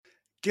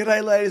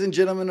G'day, ladies and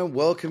gentlemen, and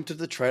welcome to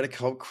the Trader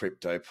Cobb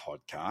Crypto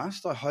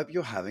Podcast. I hope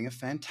you're having a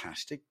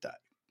fantastic day.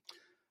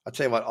 I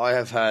tell you what, I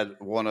have had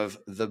one of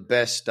the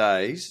best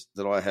days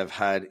that I have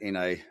had in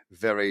a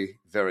very,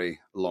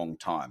 very long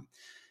time.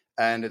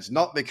 And it's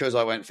not because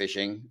I went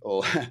fishing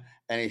or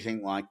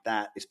anything like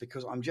that. It's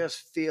because I'm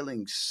just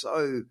feeling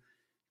so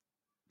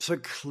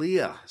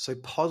clear, so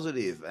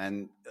positive,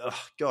 and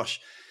gosh,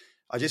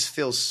 I just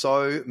feel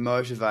so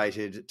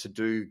motivated to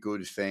do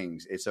good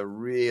things. It's a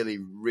really,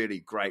 really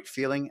great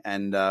feeling.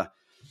 And I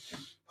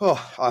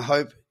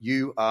hope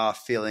you are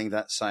feeling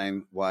that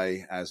same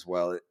way as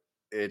well.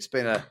 It's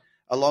been a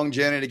long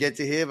journey to get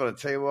to here, but I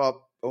tell you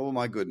what, oh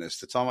my goodness,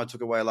 the time I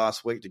took away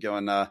last week to go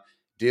and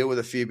deal with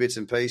a few bits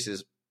and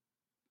pieces,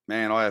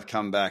 man, I have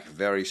come back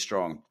very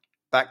strong.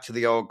 Back to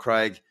the old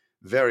Craig,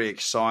 very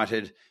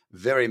excited,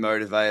 very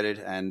motivated,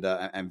 and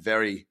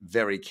very,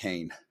 very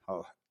keen.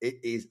 Oh, it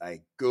is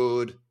a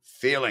good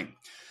feeling.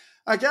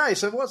 Okay,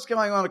 so what's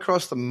going on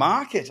across the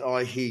market,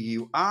 I hear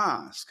you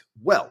ask?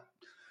 Well,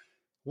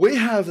 we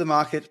have the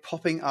market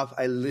popping up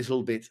a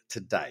little bit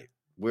today.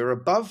 We're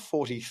above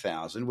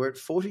 40,000. We're at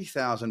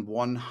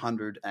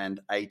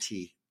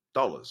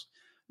 $40,180.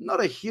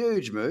 Not a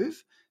huge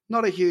move,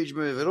 not a huge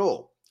move at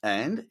all.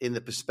 And in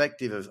the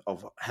perspective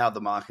of how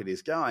the market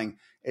is going,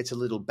 it's a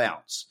little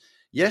bounce.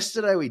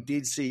 Yesterday, we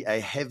did see a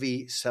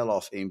heavy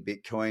sell-off in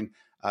Bitcoin,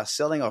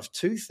 selling off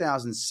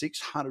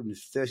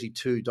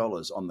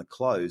 $2,632 on the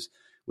close,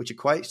 which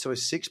equates to a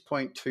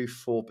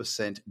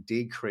 6.24%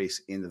 decrease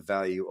in the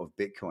value of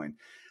Bitcoin.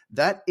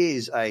 That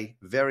is a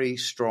very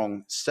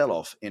strong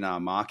sell-off in our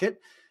market,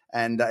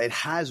 and it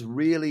has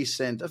really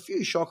sent a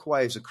few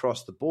shockwaves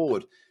across the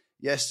board.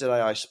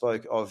 Yesterday, I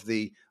spoke of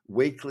the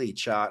weekly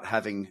chart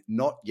having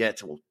not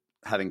yet, or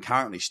having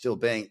currently still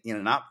being in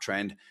an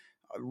uptrend.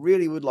 I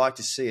really would like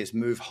to see us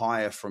move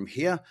higher from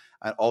here.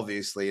 And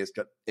obviously,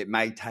 it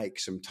may take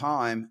some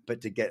time,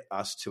 but to get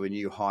us to a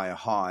new higher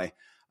high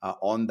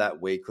on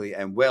that weekly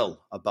and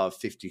well above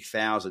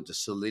 50,000 to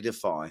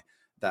solidify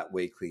that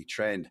weekly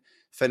trend.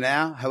 For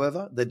now,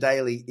 however, the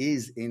daily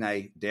is in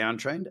a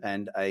downtrend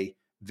and a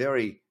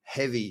very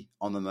heavy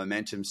on the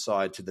momentum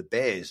side to the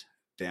bears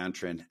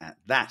downtrend at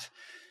that.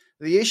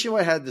 The issue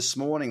I had this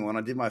morning when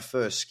I did my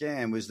first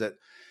scan was that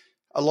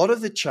a lot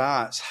of the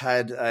charts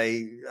had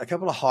a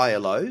couple of higher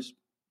lows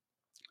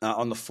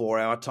on the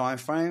 4-hour time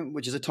frame,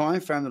 which is a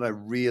time frame that I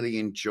really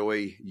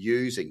enjoy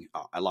using.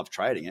 I love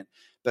trading it,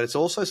 but it's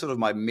also sort of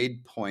my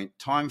midpoint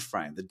time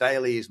frame. The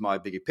daily is my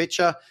bigger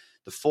picture.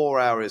 The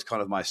 4-hour is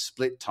kind of my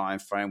split time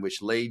frame,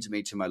 which leads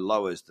me to my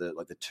lowers, the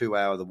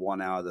 2-hour, the 1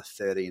 hour, the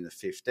 30, and the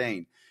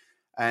 15.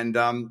 And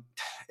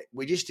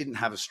we just didn't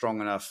have a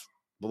strong enough.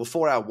 Well, the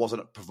 4-hour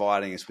wasn't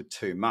providing us with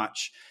too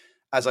much.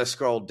 As I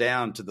scrolled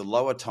down to the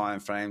lower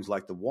time frames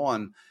like the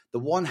one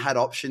had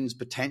options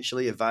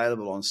potentially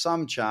available on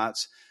some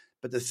charts,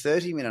 but the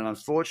 30-minute,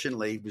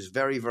 unfortunately, was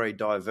very, very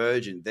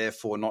divergent,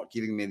 therefore not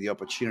giving me the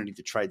opportunity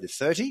to trade the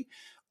 30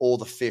 or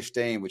the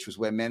 15, which was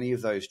where many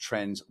of those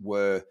trends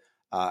were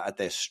at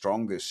their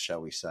strongest,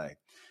 shall we say.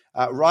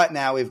 Right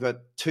now, we've got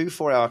 2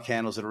 4-hour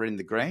candles that are in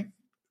the green.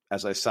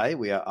 As I say,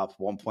 we are up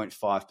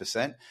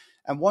 1.5%.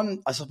 And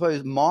one, I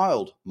suppose,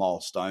 mild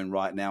milestone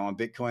right now on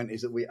Bitcoin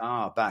is that we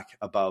are back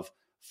above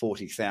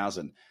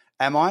 40,000.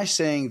 Am I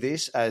seeing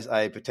this as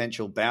a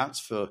potential bounce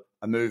for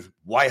a move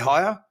way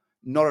higher?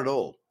 Not at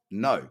all.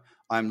 No.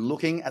 I'm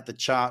looking at the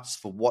charts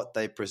for what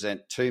they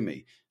present to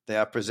me. They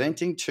are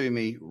presenting to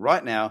me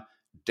right now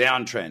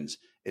downtrends.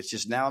 It's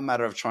just now a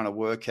matter of trying to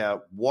work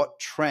out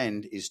what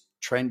trend is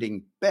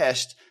trending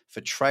best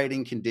for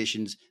trading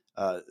conditions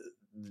that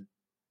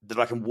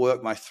I can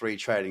work my 3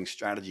 trading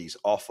strategies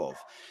off of.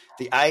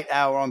 The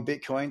 8-hour on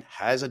Bitcoin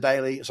has an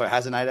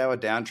 8-hour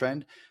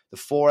downtrend. The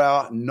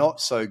 4-hour, not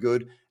so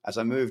good. As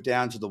I move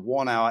down to the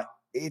 1 hour,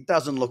 it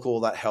doesn't look all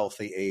that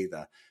healthy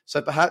either.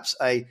 So perhaps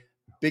a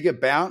bigger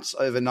bounce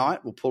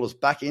overnight will pull us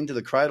back into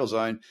the cradle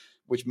zone,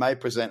 which may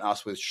present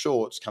us with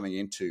shorts coming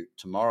into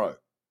tomorrow.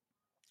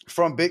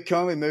 From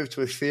Bitcoin, we move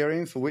to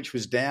Ethereum, for which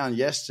was down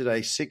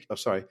yesterday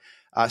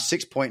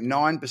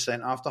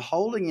 6.9% after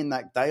holding in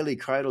that daily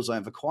cradle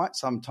zone for quite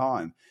some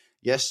time.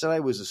 Yesterday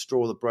was a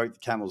straw that broke the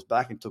camel's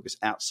back and took us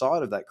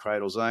outside of that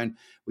cradle zone.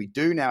 We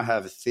do now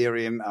have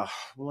Ethereum.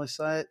 Will I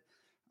say it?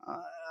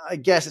 I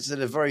guess it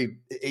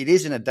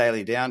is in a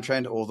daily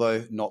downtrend,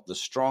 although not the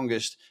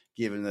strongest,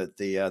 given that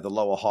the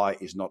lower high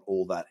is not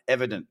all that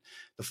evident.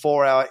 The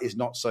 4-hour is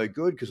not so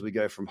good because we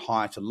go from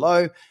high to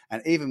low.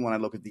 And even when I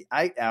look at the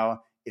 8-hour,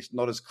 it's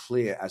not as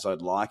clear as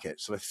I'd like it.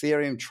 So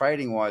Ethereum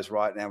trading-wise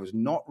right now is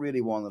not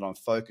really one that I'm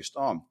focused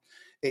on.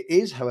 It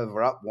is,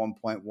 however, up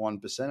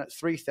 1.1% at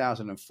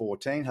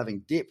 3,014,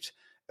 having dipped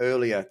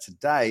earlier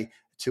today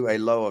to a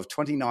low of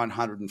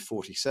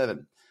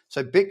 2,947.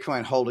 So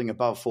Bitcoin holding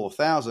above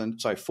 40,000,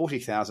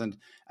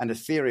 and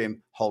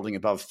Ethereum holding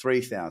above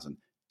 3,000.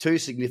 2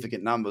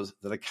 significant numbers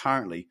that are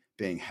currently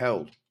being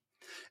held.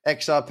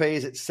 XRP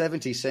is at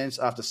 70 cents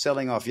after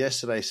selling off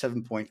yesterday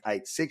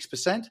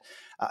 7.86%.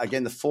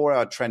 Again, the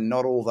 4-hour trend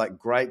not all that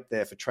great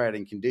there for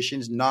trading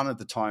conditions. None of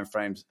the time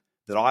frames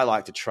that I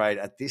like to trade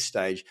at this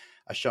stage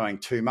are showing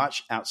too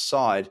much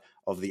outside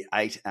of the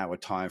 8-hour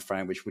time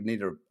frame, which would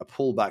need a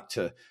pullback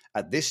to,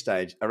 at this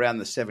stage, around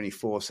the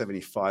 74,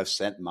 75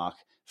 cent mark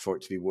for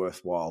it to be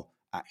worthwhile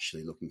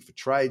actually looking for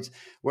trades.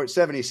 We're at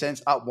 70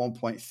 cents, up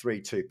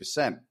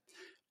 1.32%.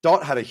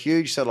 DOT had a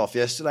huge sell-off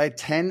yesterday,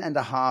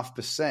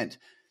 10.5%.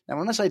 Now,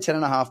 when I say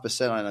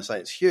 10.5% and I say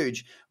it's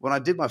huge, when I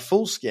did my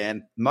full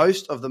scan,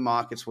 most of the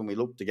markets, when we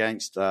looked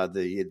against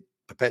the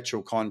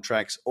perpetual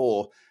contracts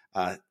or,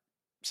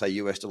 say,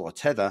 US dollar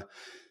tether,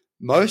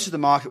 most of the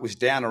market was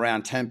down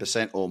around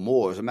 10% or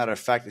more. As a matter of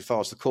fact, if I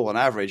was to call an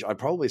average, I'd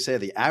probably say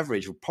the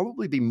average would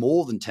probably be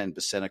more than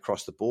 10%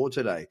 across the board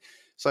today.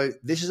 So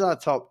this is our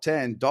top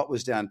 10. DOT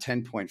was down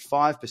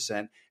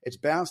 10.5%. It's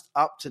bounced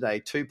up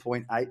today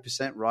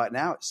 2.8% right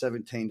now at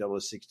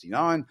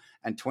 $17.69,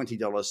 and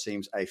 $20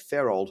 seems a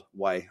fair old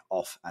way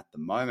off at the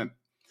moment.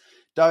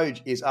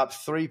 Doge is up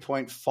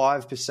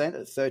 3.5%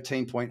 at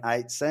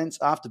 13.8 cents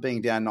after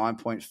being down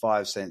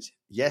 9.5 cents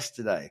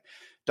yesterday.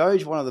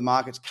 Doge, one of the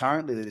markets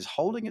currently that is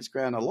holding its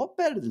ground a lot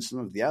better than some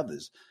of the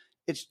others.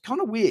 It's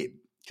kind of weird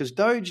because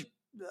Doge,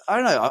 I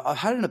don't know, I've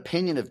had an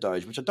opinion of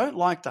Doge, which I don't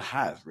like to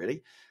have,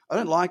 really. I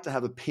don't like to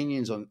have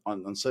opinions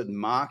on certain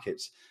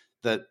markets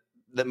that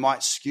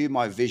might skew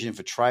my vision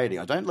for trading.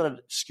 I don't let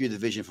it skew the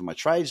vision for my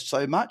trades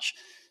so much,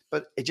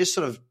 but it just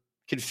sort of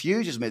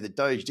confuses me that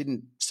Doge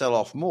didn't sell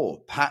off more.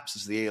 Perhaps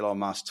it's the Elon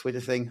Musk Twitter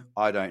thing.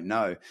 I don't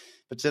know.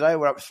 But today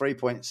we're up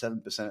 3.7%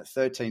 at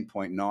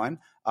 13.9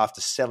 after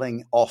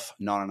selling off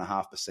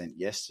 9.5%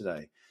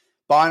 yesterday.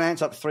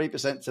 Binance up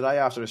 3% today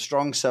after a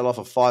strong sell-off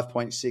of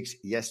 5.6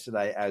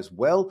 yesterday as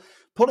well.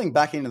 Pulling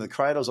back into the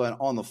cradle zone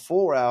on the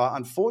 4-hour.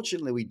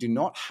 Unfortunately, we do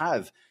not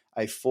have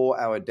a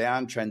 4-hour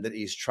downtrend that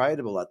is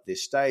tradable at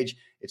this stage.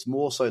 It's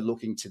more so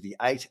looking to the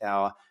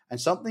 8-hour, and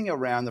something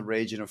around the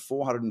region of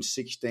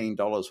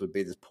 $416 would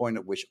be the point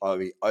at which I'll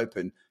be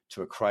open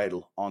to a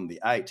cradle on the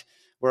 8.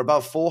 We're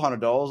above $400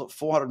 at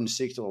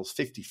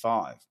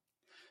 $406.55.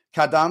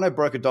 Cardano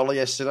broke $1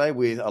 yesterday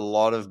with a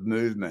lot of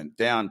movement,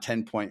 down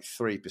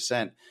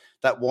 10.3%.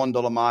 That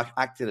 $1 mark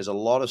acted as a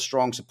lot of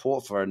strong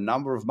support for a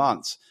number of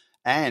months,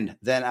 and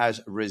then as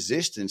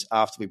resistance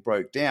after we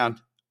broke down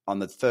on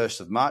the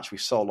 1st of March. We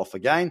sold off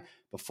again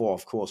before,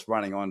 of course,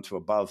 running on to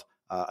above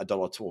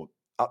 $1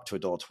 up to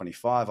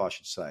 $1.25, I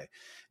should say.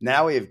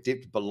 Now we have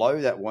dipped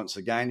below that once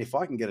again. If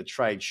I can get a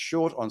trade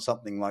short on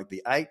something like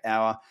the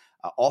 8-hour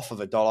off of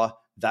 $1,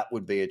 that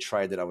would be a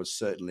trade that I would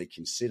certainly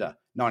consider.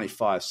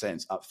 95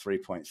 cents, up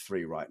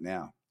 3.3 right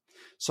now.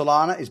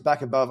 Solana is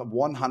back above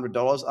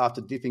 $100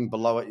 after dipping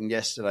below it in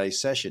yesterday's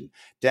session.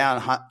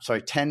 Down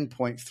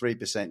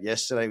 10.3%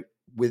 yesterday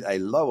with a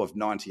low of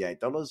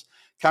 $98.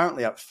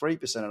 Currently up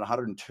 3% at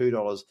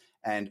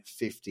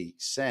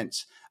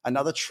 $102.50.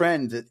 Another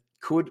trend that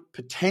could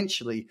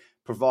potentially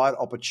provide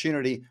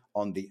opportunity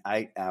on the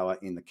 8-hour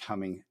in the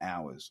coming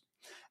hours.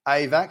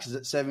 AVAX is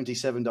at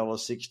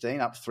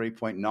 $77.16, up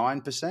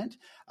 3.9%.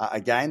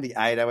 Again, the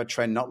 8-hour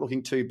trend not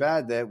looking too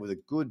bad there with a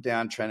good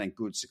downtrend and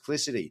good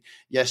cyclicity.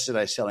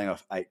 Yesterday selling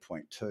off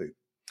 8.2.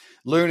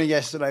 Luna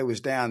yesterday was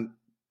down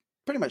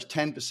pretty much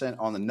 10%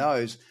 on the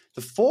nose.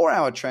 The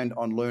 4-hour trend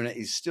on Luna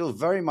is still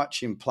very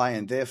much in play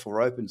and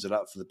therefore opens it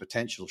up for the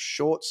potential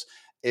shorts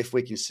if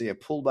we can see a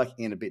pullback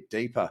in a bit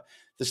deeper.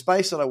 The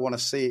space that I want to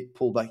see it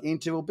pull back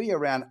into will be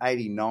around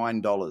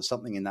 $89,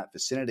 something in that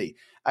vicinity.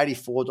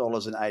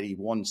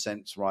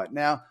 $84.81 right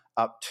now,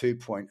 up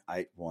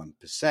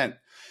 2.81%.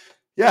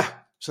 Yeah,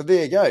 so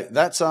there you go.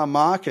 That's our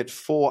market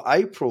for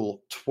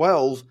April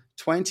 12,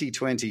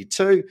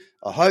 2022.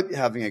 I hope you're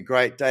having a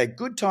great day.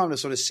 Good time to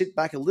sort of sit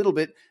back a little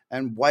bit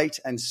and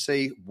wait and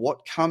see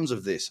what comes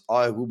of this.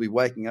 I will be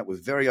waking up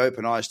with very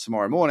open eyes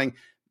tomorrow morning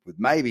with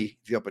maybe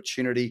the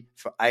opportunity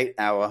for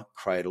 8-hour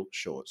cradle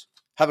shorts.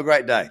 Have a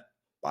great day.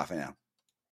 Bye for now.